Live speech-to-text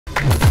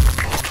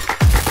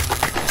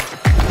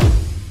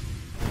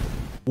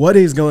What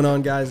is going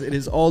on, guys? It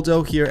is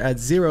Aldo here at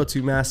Zero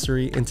to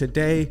Mastery, and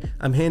today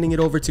I'm handing it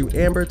over to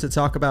Amber to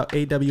talk about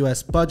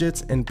AWS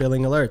budgets and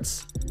billing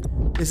alerts.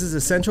 This is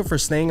essential for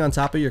staying on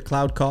top of your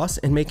cloud costs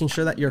and making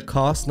sure that your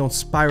costs don't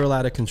spiral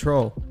out of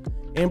control.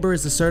 Amber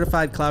is a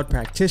certified cloud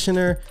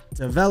practitioner,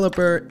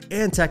 developer,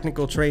 and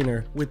technical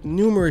trainer with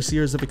numerous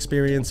years of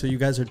experience, so you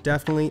guys are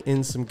definitely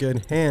in some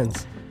good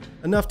hands.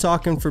 Enough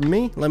talking from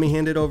me, let me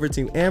hand it over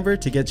to Amber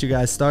to get you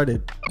guys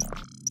started.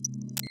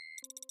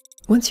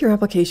 Once your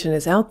application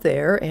is out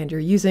there and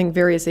you're using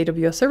various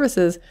AWS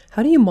services,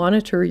 how do you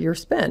monitor your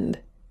spend?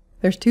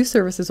 There's two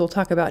services we'll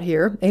talk about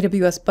here,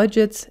 AWS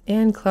Budgets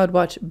and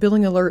CloudWatch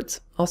Billing Alerts,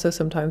 also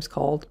sometimes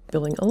called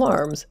billing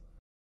alarms.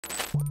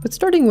 But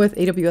starting with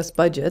AWS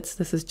Budgets,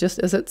 this is just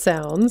as it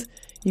sounds.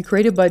 You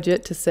create a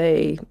budget to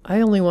say, I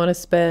only want to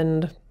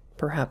spend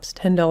perhaps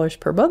 $10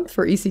 per month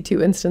for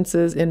EC2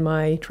 instances in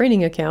my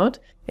training account,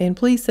 and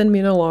please send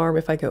me an alarm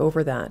if I go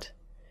over that.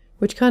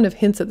 Which kind of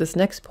hints at this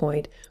next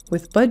point.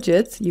 With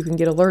budgets, you can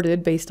get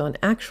alerted based on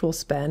actual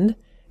spend,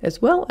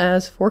 as well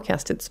as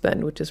forecasted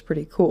spend, which is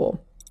pretty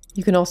cool.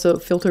 You can also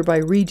filter by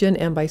region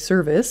and by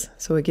service.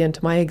 So again,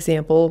 to my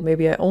example,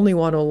 maybe I only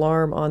want an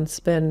alarm on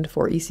spend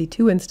for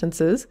EC2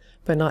 instances,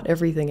 but not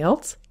everything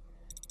else.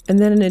 And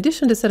then in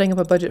addition to setting up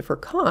a budget for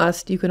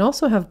cost, you can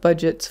also have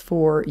budgets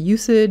for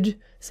usage,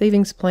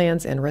 savings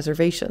plans, and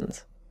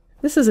reservations.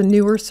 This is a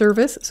newer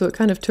service, so it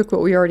kind of took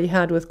what we already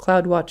had with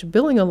CloudWatch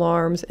billing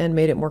alarms and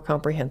made it more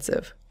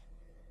comprehensive.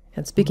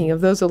 And speaking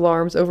of those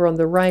alarms over on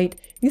the right,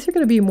 these are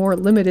going to be more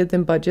limited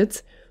than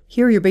budgets.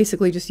 Here you're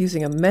basically just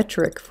using a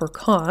metric for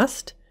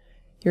cost.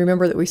 You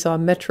remember that we saw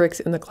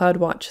metrics in the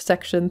CloudWatch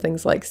section,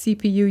 things like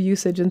CPU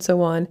usage and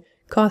so on.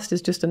 Cost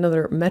is just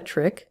another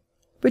metric.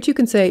 But you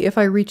can say, if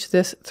I reach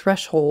this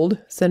threshold,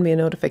 send me a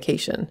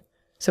notification.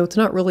 So it's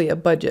not really a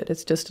budget,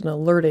 it's just an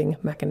alerting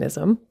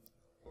mechanism.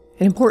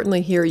 And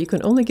importantly here, you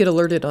can only get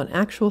alerted on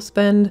actual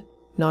spend,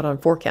 not on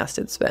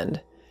forecasted spend.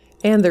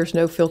 And there's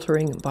no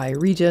filtering by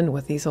region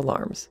with these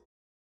alarms.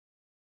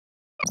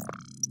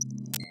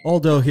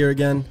 Aldo here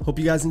again. Hope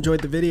you guys enjoyed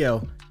the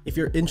video. If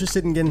you're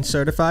interested in getting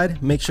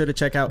certified, make sure to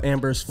check out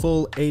Amber's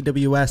full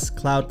AWS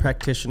Cloud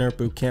Practitioner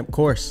Bootcamp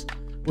course,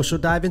 which will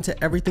dive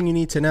into everything you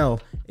need to know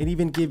and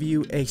even give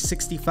you a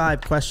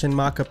 65-question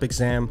mock-up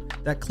exam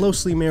that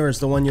closely mirrors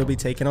the one you'll be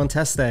taking on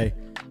test day.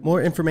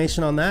 More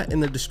information on that in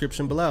the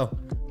description below.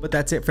 But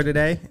that's it for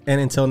today,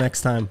 and until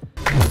next time.